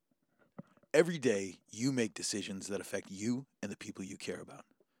Every day, you make decisions that affect you and the people you care about.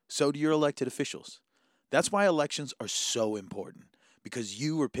 So do your elected officials. That's why elections are so important, because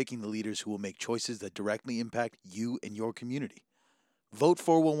you are picking the leaders who will make choices that directly impact you and your community.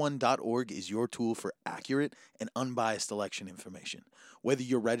 Vote411.org is your tool for accurate and unbiased election information, whether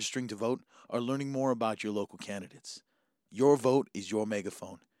you're registering to vote or learning more about your local candidates. Your vote is your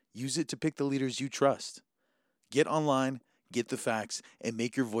megaphone. Use it to pick the leaders you trust. Get online, get the facts, and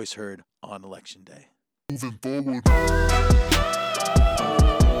make your voice heard on Election Day. Moving forward.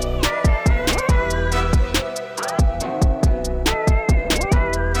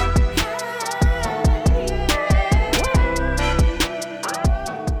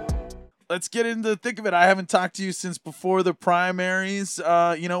 Let's get into the thick of it. I haven't talked to you since before the primaries.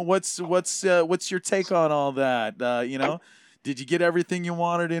 What's your take on all that? Did you get everything you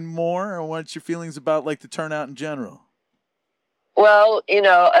wanted and more, or what's your feelings about like the turnout in general? Well,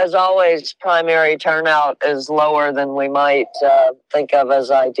 as always, primary turnout is lower than we might think of as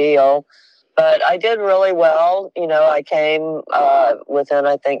ideal. But I did really well. I came within,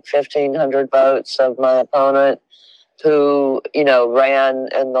 I think, 1,500 votes of my opponent, who, ran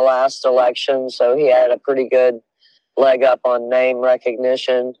in the last election. So he had a pretty good leg up on name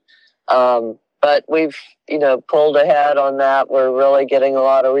recognition. But we've, pulled ahead on that. We're really getting a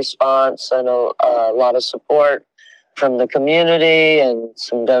lot of response and a lot of support from the community and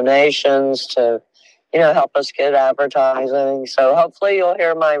some donations to, help us get advertising. So hopefully you'll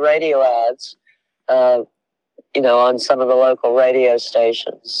hear my radio ads, on some of the local radio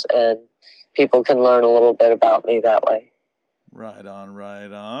stations, and people can learn a little bit about me that way. Right on,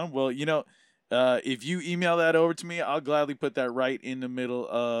 right on. Well, if you email that over to me, I'll gladly put that right in the middle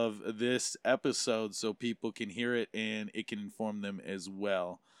of this episode so people can hear it and it can inform them as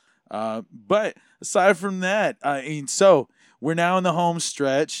well. But aside from that, so we're now in the home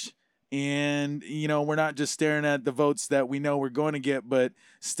stretch, and, we're not just staring at the votes that we know we're going to get, but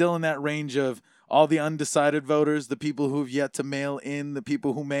still in that range of all the undecided voters, the people who've yet to mail in, the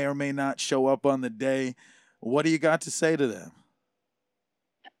people who may or may not show up on the day. What do you got to say to them?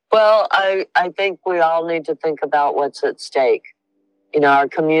 Well, I think we all need to think about what's at stake. Our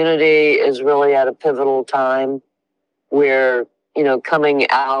community is really at a pivotal time. We're, coming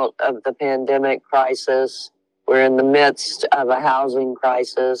out of the pandemic crisis. We're in the midst of a housing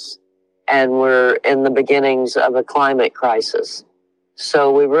crisis, and we're in the beginnings of a climate crisis.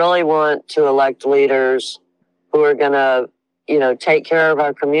 So we really want to elect leaders who are going to, take care of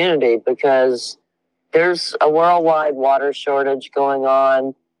our community, because there's a worldwide water shortage going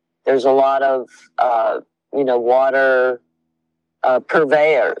on. There's a lot of, water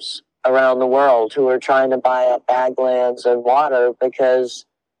purveyors around the world who are trying to buy up ag lands and water, because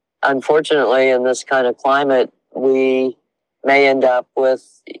unfortunately in this kind of climate, we may end up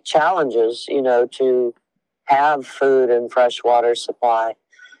with challenges, to have food and fresh water supply.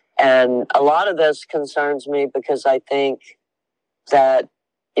 And a lot of this concerns me because I think that,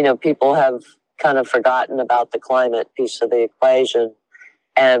 people have kind of forgotten about the climate piece of the equation.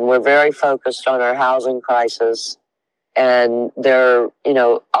 And we're very focused on our housing crisis. And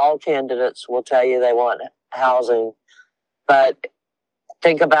all candidates will tell you they want housing. But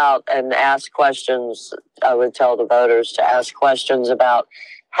think about and ask questions. I would tell the voters to ask questions about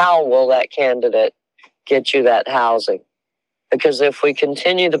how will that candidate get you that housing? Because if we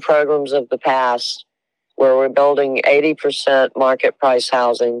continue the programs of the past, where we're building 80% market price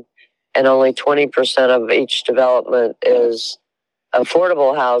housing and only 20% of each development is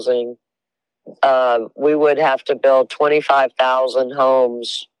affordable housing, we would have to build 25,000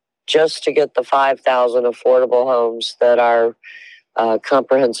 homes just to get the 5,000 affordable homes that our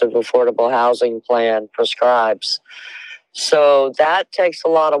comprehensive affordable housing plan prescribes. So that takes a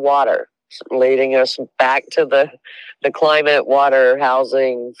lot of water, leading us back to the climate, water,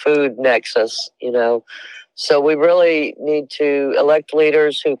 housing, food nexus, So we really need to elect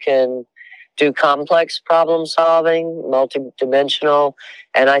leaders who can do complex problem solving, multidimensional.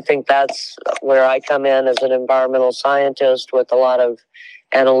 And I think that's where I come in as an environmental scientist with a lot of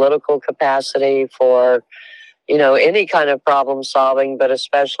analytical capacity for, any kind of problem solving, but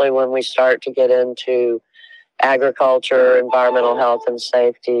especially when we start to get into agriculture, environmental health and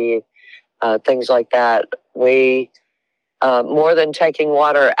safety, things like that. We, more than taking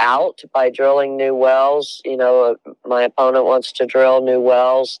water out by drilling new wells, my opponent wants to drill new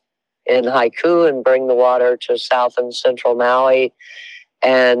wells in Haiku and bring the water to South and Central Maui.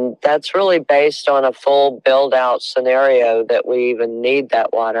 And that's really based on a full build-out scenario that we even need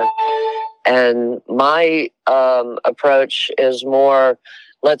that water. And my approach is more,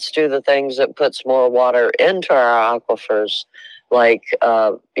 let's do the things that puts more water into our aquifers, like,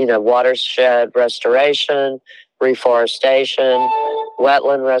 watershed restoration, reforestation,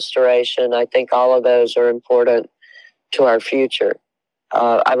 wetland restoration. I think all of those are important to our future.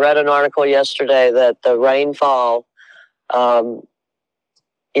 I read an article yesterday that the rainfall,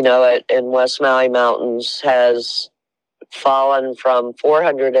 in West Maui Mountains has fallen from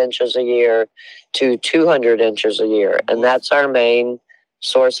 400 inches a year to 200 inches a year. And that's our main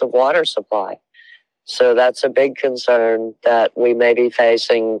source of water supply. So that's a big concern that we may be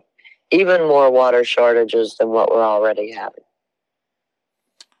facing even more water shortages than what we're already having.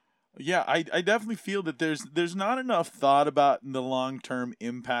 Yeah, I definitely feel that there's not enough thought about the long-term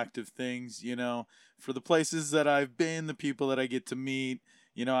impact of things, for the places that I've been, the people that I get to meet.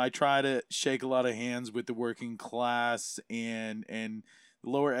 I try to shake a lot of hands with the working class and the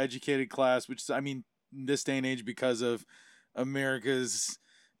lower educated class, which, I mean, in this day and age, because of America's,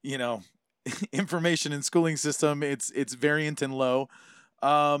 information and schooling system, it's variant and low.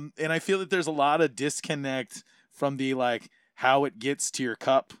 And I feel that there's a lot of disconnect from the, like, how it gets to your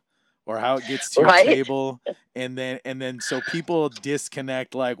cup or how it gets to your table. And then so people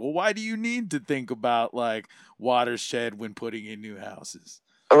disconnect, like, well, why do you need to think about, like, watershed when putting in new houses?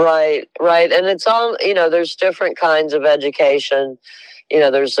 Right. And it's all, there's different kinds of education.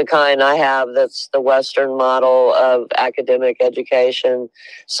 There's the kind I have that's the Western model of academic education,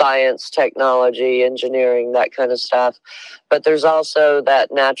 science, technology, engineering, that kind of stuff. But there's also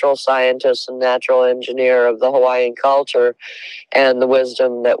that natural scientist and natural engineer of the Hawaiian culture and the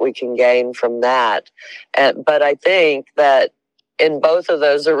wisdom that we can gain from that. But I think that in both of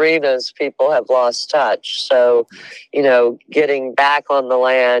those arenas, people have lost touch. So, getting back on the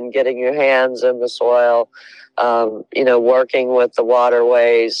land, getting your hands in the soil, working with the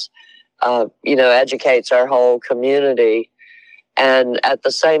waterways, educates our whole community. And at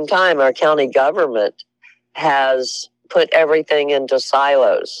the same time, our county government has put everything into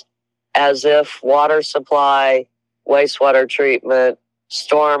silos, as if water supply, wastewater treatment,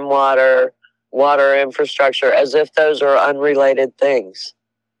 stormwater, water infrastructure, as if those are unrelated things,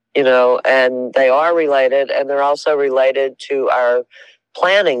 and they are related, and they're also related to our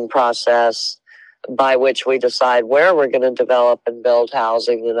planning process by which we decide where we're going to develop and build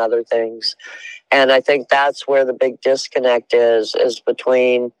housing and other things. And I think that's where the big disconnect is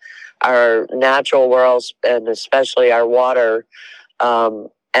between our natural worlds and especially our water, and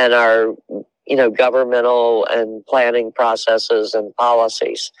our governmental and planning processes and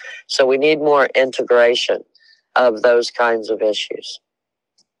policies. So we need more integration of those kinds of issues.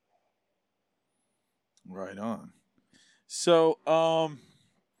 Right on. So,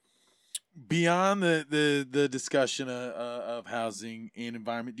 beyond the discussion of housing and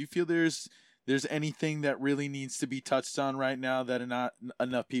environment, do you feel there's anything that really needs to be touched on right now that not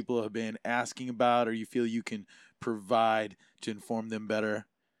enough people have been asking about, or you feel you can provide to inform them better?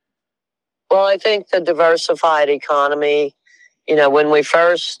 Well, I think the diversified economy, when we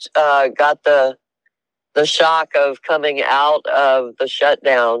first got the shock of coming out of the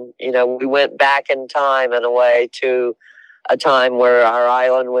shutdown, we went back in time in a way to a time where our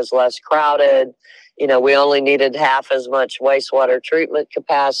island was less crowded. We only needed half as much wastewater treatment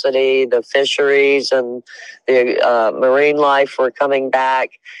capacity. The fisheries and the marine life were coming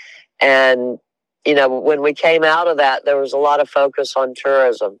back. And, when we came out of that, there was a lot of focus on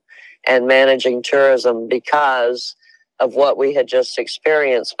tourism and managing tourism because of what we had just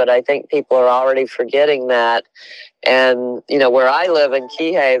experienced. But I think people are already forgetting that. And, where I live in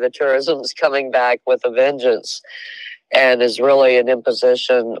Kihei, the tourism is coming back with a vengeance and is really an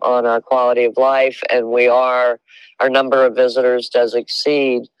imposition on our quality of life. And our number of visitors does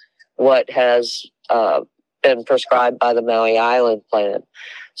exceed what has been prescribed by the Maui Island Plan.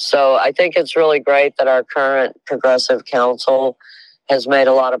 So I think it's really great that our current progressive council has made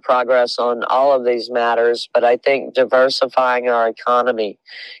a lot of progress on all of these matters, but I think diversifying our economy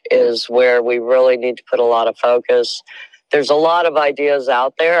is where we really need to put a lot of focus. There's a lot of ideas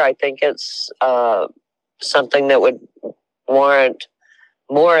out there. I think it's something that would warrant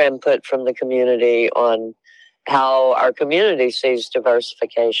more input from the community on how our community sees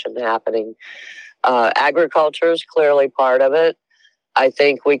diversification happening. Agriculture is clearly part of it. I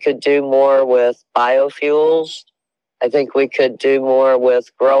think we could do more with biofuels. I think we could do more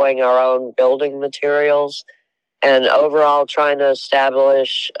with growing our own building materials and overall trying to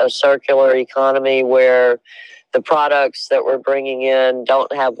establish a circular economy where the products that we're bringing in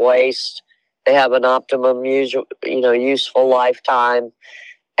don't have waste. They have an optimum useful lifetime,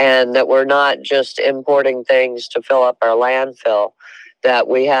 and that we're not just importing things to fill up our landfill, that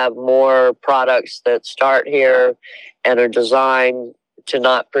we have more products that start here and are designed to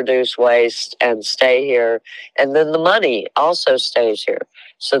not produce waste and stay here. And then the money also stays here.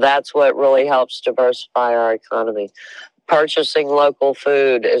 So that's what really helps diversify our economy. Purchasing local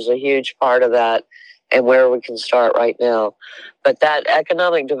food is a huge part of that and where we can start right now. But that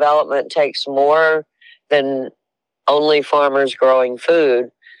economic development takes more than only farmers growing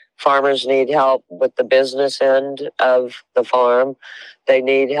food. Farmers need help with the business end of the farm. They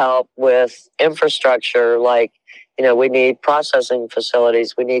need help with infrastructure, like, we need processing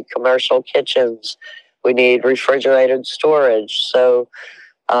facilities. We need commercial kitchens. We need refrigerated storage. So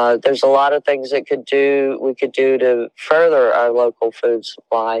there's a lot of things we could do to further our local food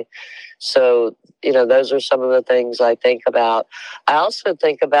supply. So, those are some of the things I think about. I also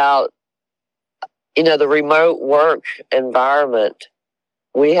think about, the remote work environment.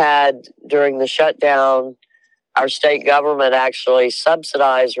 We had, during the shutdown, our state government actually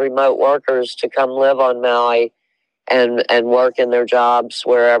subsidized remote workers to come live on Maui and work in their jobs,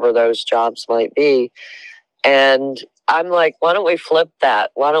 wherever those jobs might be. And I'm like, why don't we flip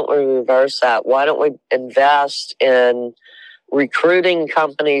that? Why don't we reverse that? Why don't we invest in recruiting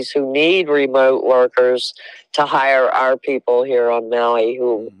companies who need remote workers to hire our people here on Maui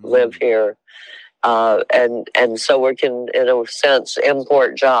who live here? And so we can, in a sense,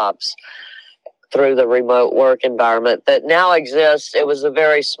 import jobs through the remote work environment that now exists. It was a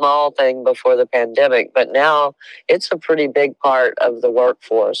very small thing before the pandemic, but now it's a pretty big part of the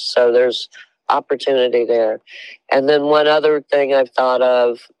workforce. So there's opportunity there. And then one other thing I've thought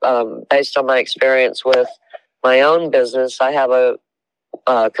of, based on my experience with my own business, I have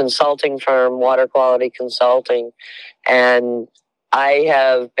a consulting firm, Water Quality Consulting, and I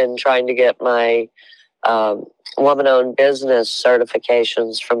have been trying to get my woman-owned business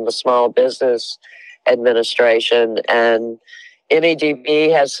certifications from the Small Business Administration, and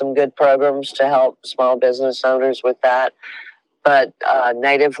NEDP has some good programs to help small business owners with that. But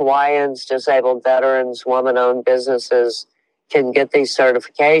Native Hawaiians, disabled veterans, woman-owned businesses can get these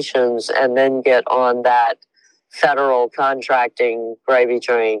certifications and then get on that federal contracting gravy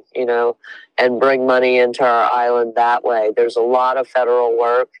train, and bring money into our island that way. There's a lot of federal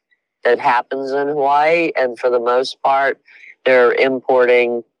work that happens in Hawaii, and for the most part, they're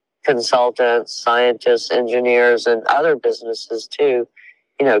importing consultants, scientists, engineers, and other businesses too,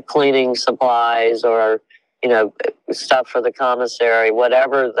 cleaning supplies or, stuff for the commissary,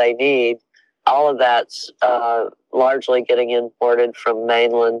 whatever they need. All of that's largely getting imported from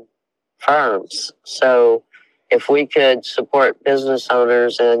mainland firms. So if we could support business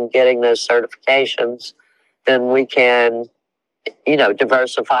owners in getting those certifications, then we can,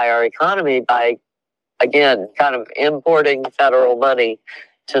 diversify our economy by, again, kind of importing federal money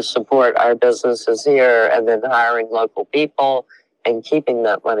to support our businesses here and then hiring local people and keeping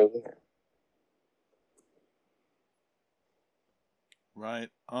that money here. Right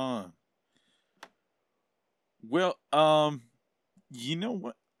on. Well, you know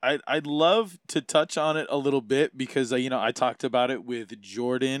what? I'd love to touch on it a little bit because I talked about it with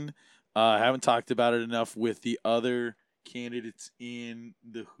Jordan. I haven't talked about it enough with the other candidates in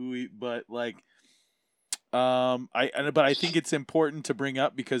the Hui, but I think it's important to bring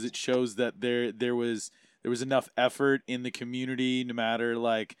up because it shows that there was enough effort in the community, no matter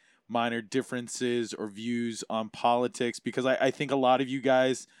minor differences or views on politics, because I think a lot of you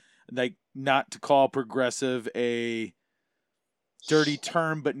guys, not to call progressive a dirty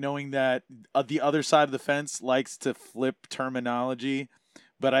term, but knowing that the other side of the fence likes to flip terminology.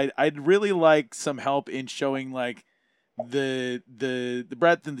 But I'd really like some help in showing the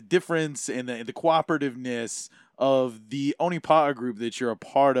breadth and the difference and the cooperativeness of the Onipa'a group that you're a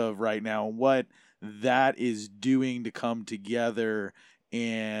part of right now, and what that is doing to come together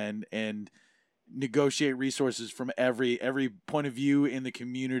and negotiate resources from every point of view in the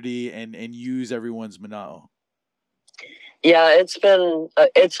community and use everyone's mana'o. Yeah, it's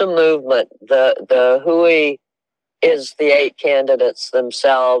a movement. The Hui is the 8 candidates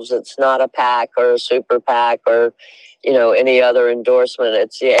themselves. It's not a PAC or a super PAC or, any other endorsement.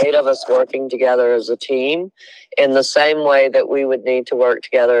 It's the 8 of us working together as a team in the same way that we would need to work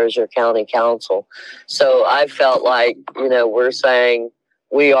together as your county council. So I felt like, we're saying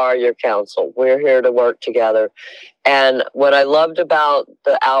we are your council. We're here to work together. And what I loved about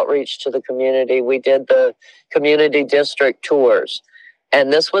the outreach to the community, we did the community district tours.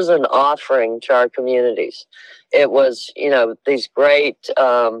 And this was an offering to our communities. It was, these great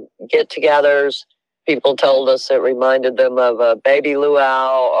get-togethers. People told us it reminded them of a baby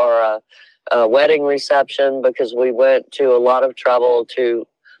luau or a wedding reception, because we went to a lot of trouble to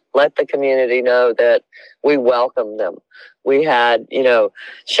let the community know that we welcome them. We had,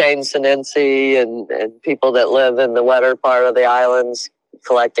 Shane Sinensi and people that live in the wetter part of the islands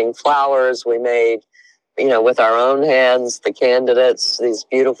collecting flowers. We made, with our own hands, the candidates, these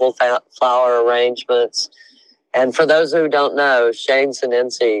beautiful flower arrangements. And for those who don't know, Shane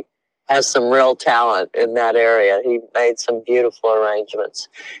Sinensi has some real talent in that area. He made some beautiful arrangements.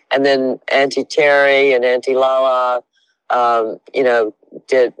 And then Auntie Terry and Auntie Lala,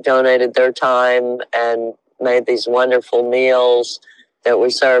 donated their time and made these wonderful meals that we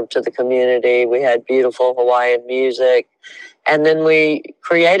served to the community. We had beautiful Hawaiian music. And then we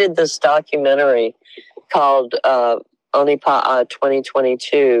created this documentary called Onipa'a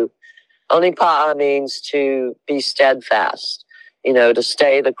 2022. Onipa'a means to be steadfast, to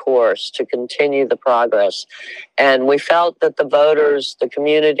stay the course, to continue the progress. And we felt that the voters, the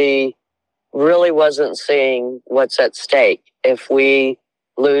community, really wasn't seeing what's at stake if we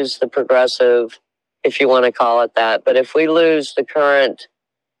lose the progressive, if you want to call it that. But if we lose the current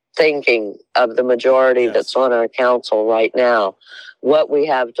thinking of the majority that's on our council right now, what we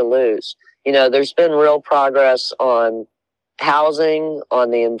have to lose. There's been real progress on housing,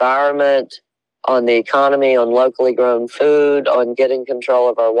 on the environment, on the economy, on locally grown food, on getting control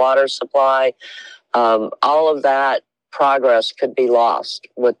of our water supply. All of that progress could be lost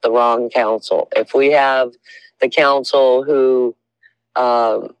with the wrong council. If we have the council who,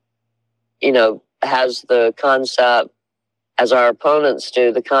 has the concept, as our opponents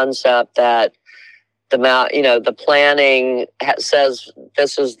do, the concept that the planning says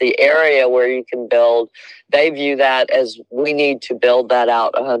this is the area where you can build. They view that as we need to build that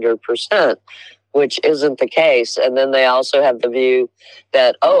out 100%, which isn't the case. And then they also have the view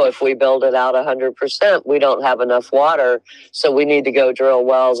that, if we build it out 100%, we don't have enough water, so we need to go drill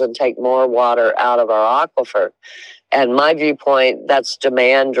wells and take more water out of our aquifer. And my viewpoint, that's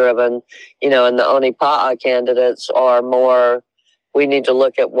demand driven, and the Onipa'a candidates are more, we need to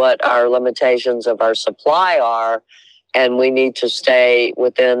look at what our limitations of our supply are, and we need to stay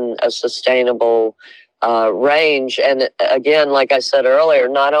within a sustainable range. And again, like I said earlier,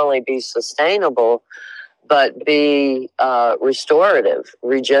 not only be sustainable, but be restorative,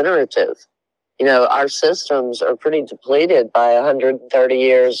 regenerative. Our systems are pretty depleted by 130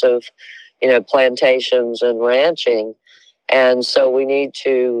 years of, plantations and ranching. And so we need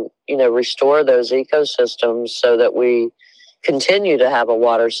to, restore those ecosystems so that we continue to have a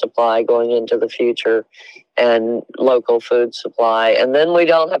water supply going into the future and local food supply. And then we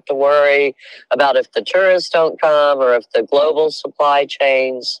don't have to worry about if the tourists don't come or if the global supply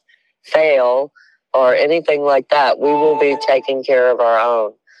chains fail or anything like that. We will be taking care of our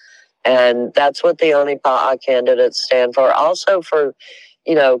own. And that's what the Onipa'a candidates stand for. Also for,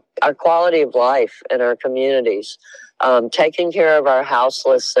 our quality of life in our communities, taking care of our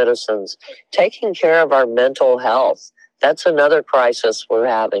houseless citizens, taking care of our mental health. That's another crisis we're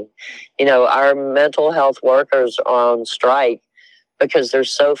having. Our mental health workers are on strike because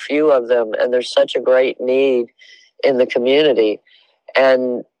there's so few of them and there's such a great need in the community.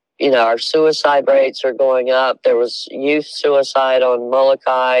 And, our suicide rates are going up. There was youth suicide on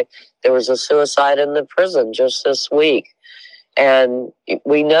Molokai. There was a suicide in the prison just this week. And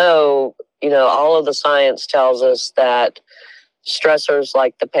we know, all of the science tells us that stressors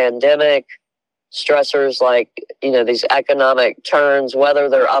like the pandemic, stressors like, these economic turns, whether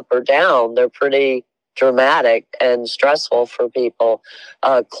they're up or down, they're pretty dramatic and stressful for people.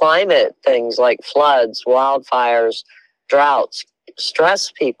 Climate things like floods, wildfires, droughts stress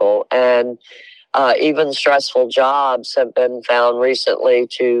people. And even stressful jobs have been found recently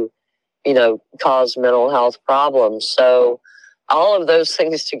to, cause mental health problems. So all of those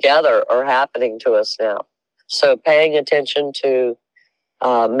things together are happening to us now. So paying attention to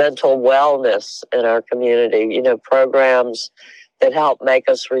mental wellness in our community, programs that help make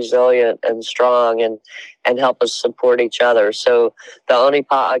us resilient and strong and help us support each other. So the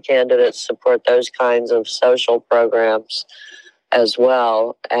Onipa'a candidates support those kinds of social programs as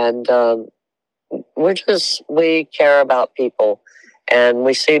well. And we care about people, and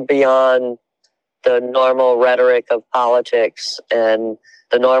we see beyond the normal rhetoric of politics and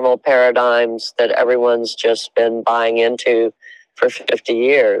the normal paradigms that everyone's just been buying into for 50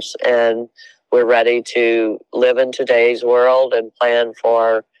 years. And we're ready to live in today's world and plan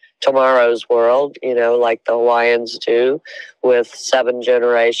for tomorrow's world, like the Hawaiians do with 7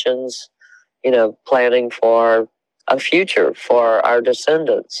 generations, planning for a future for our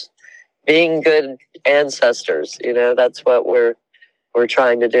descendants. Being good ancestors, that's what we're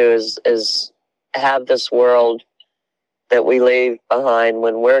trying to do is have this world that we leave behind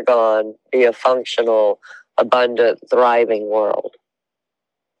when we're gone be a functional, abundant, thriving world.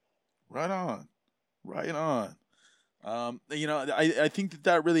 Right on. Right on. I think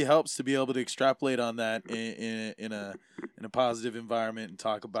that really helps to be able to extrapolate on that in a positive environment and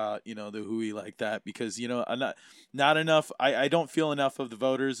talk about the Hui like that, because I'm not enough. I don't feel enough of the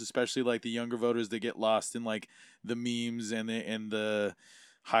voters, especially like the younger voters that get lost in like the memes and the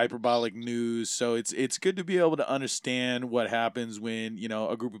hyperbolic news. So it's good to be able to understand what happens when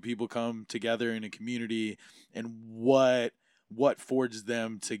a group of people come together in a community, and what forges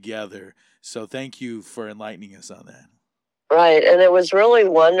them together. So thank you for enlightening us on that. Right. And it was really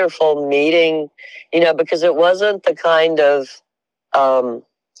wonderful meeting, because it wasn't the kind of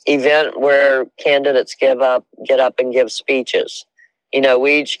event where candidates get up and give speeches.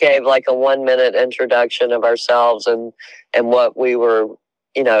 We each gave like a 1-minute introduction of ourselves and what we were,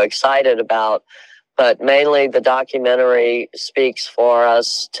 excited about. But mainly the documentary speaks for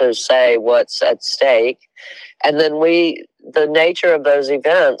us to say what's at stake. And then the nature of those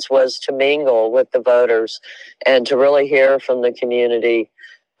events was to mingle with the voters and to really hear from the community,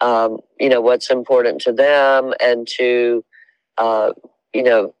 what's important to them, and to,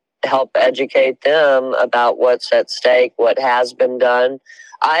 help educate them about what's at stake, what has been done.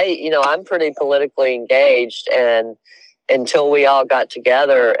 I'm pretty politically engaged, and until we all got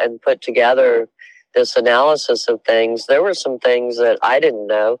together and put together this analysis of things, there were some things that I didn't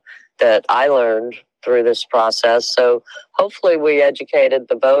know that I learned through this process. So hopefully we educated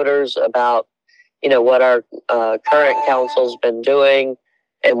the voters about, what our current council's been doing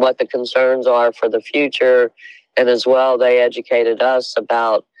and what the concerns are for the future. And as well, they educated us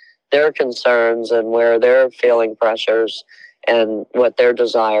about their concerns and where they're feeling pressures and what their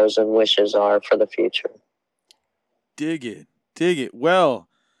desires and wishes are for the future. Dig it. Dig it. Well,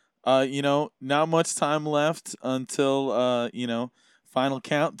 not much time left until, final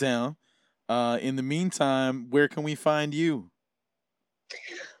countdown. In the meantime, where can we find you?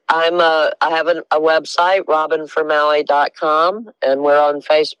 I have a website, robinformaui.com, and we're on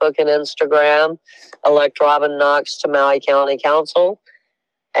Facebook and Instagram. Elect Robin Knox to Maui County Council.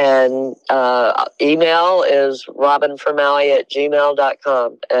 And email is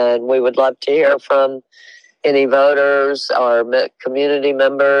robinformaui@gmail.com. And we would love to hear from any voters or community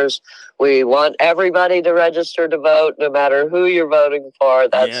members. We want everybody to register to vote, no matter who you're voting for.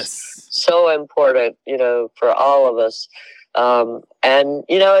 That's so important, for all of us. And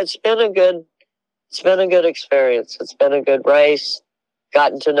it's been a good experience. It's been a good race.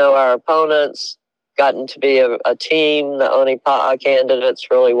 Gotten to know our opponents. Gotten to be a team. The only candidates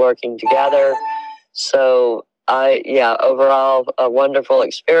really working together. So overall a wonderful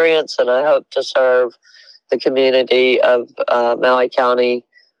experience, and I hope to serve the community of Maui County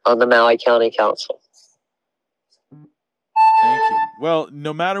on the Maui County Council. Thank you. Well,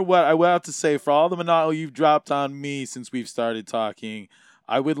 no matter what, I will have to say, for all the monotony you've dropped on me since we've started talking,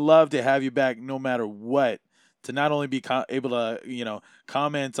 I would love to have you back no matter what, to not only be able to,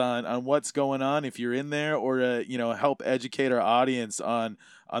 comment on what's going on if you're in there, or to, help educate our audience on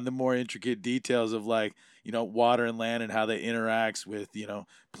the more intricate details of like, water and land and how that interacts with,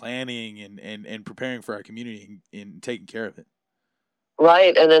 planning and preparing for our community and taking care of it.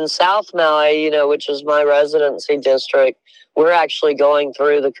 Right. And in South Maui, which is my residency district, we're actually going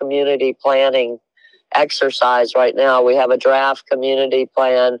through the community planning exercise right now. We have a draft community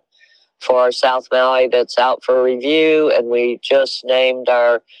plan for South Maui that's out for review, and we just named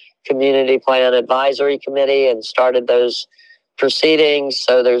our community plan advisory committee and started those proceedings.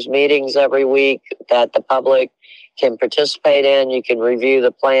 So there's meetings every week that the public can participate in. You can review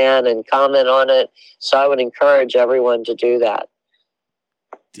the plan and comment on it. So I would encourage everyone to do that.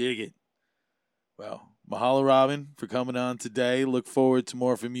 Dig it. Well, mahalo, Robin, for coming on today. Look forward to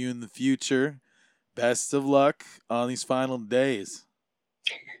more from you in the future. Best of luck on these final days.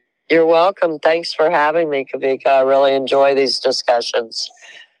 You're welcome. Thanks for having me, Kavika. I really enjoy these discussions.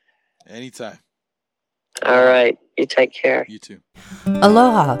 Anytime. All right. You take care. You too.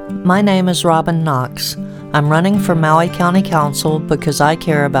 Aloha. My name is Robin Knox. I'm running for Maui County Council because I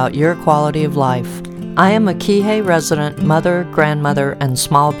care about your quality of life. I am a Kihei resident, mother, grandmother, and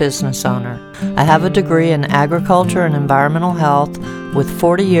small business owner. I have a degree in agriculture and environmental health with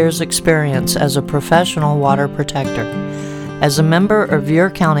 40 years experience as a professional water protector. As a member of your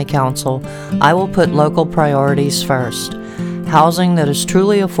county council, I will put local priorities first. Housing that is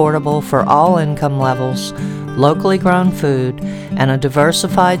truly affordable for all income levels, locally grown food, and a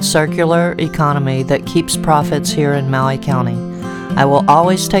diversified circular economy that keeps profits here in Maui County. I will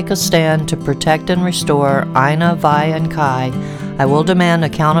always take a stand to protect and restore Aina, Vai, and Kai. I will demand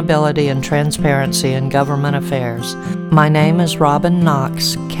accountability and transparency in government affairs. My name is Robin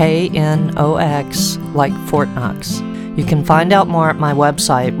Knox, Knox, like Fort Knox. You can find out more at my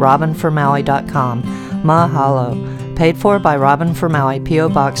website, robinformaui.com. Mahalo. Paid for by Robin for Maui, P.O.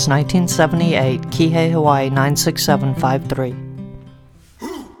 Box 1978, Kihei, Hawaii 96753.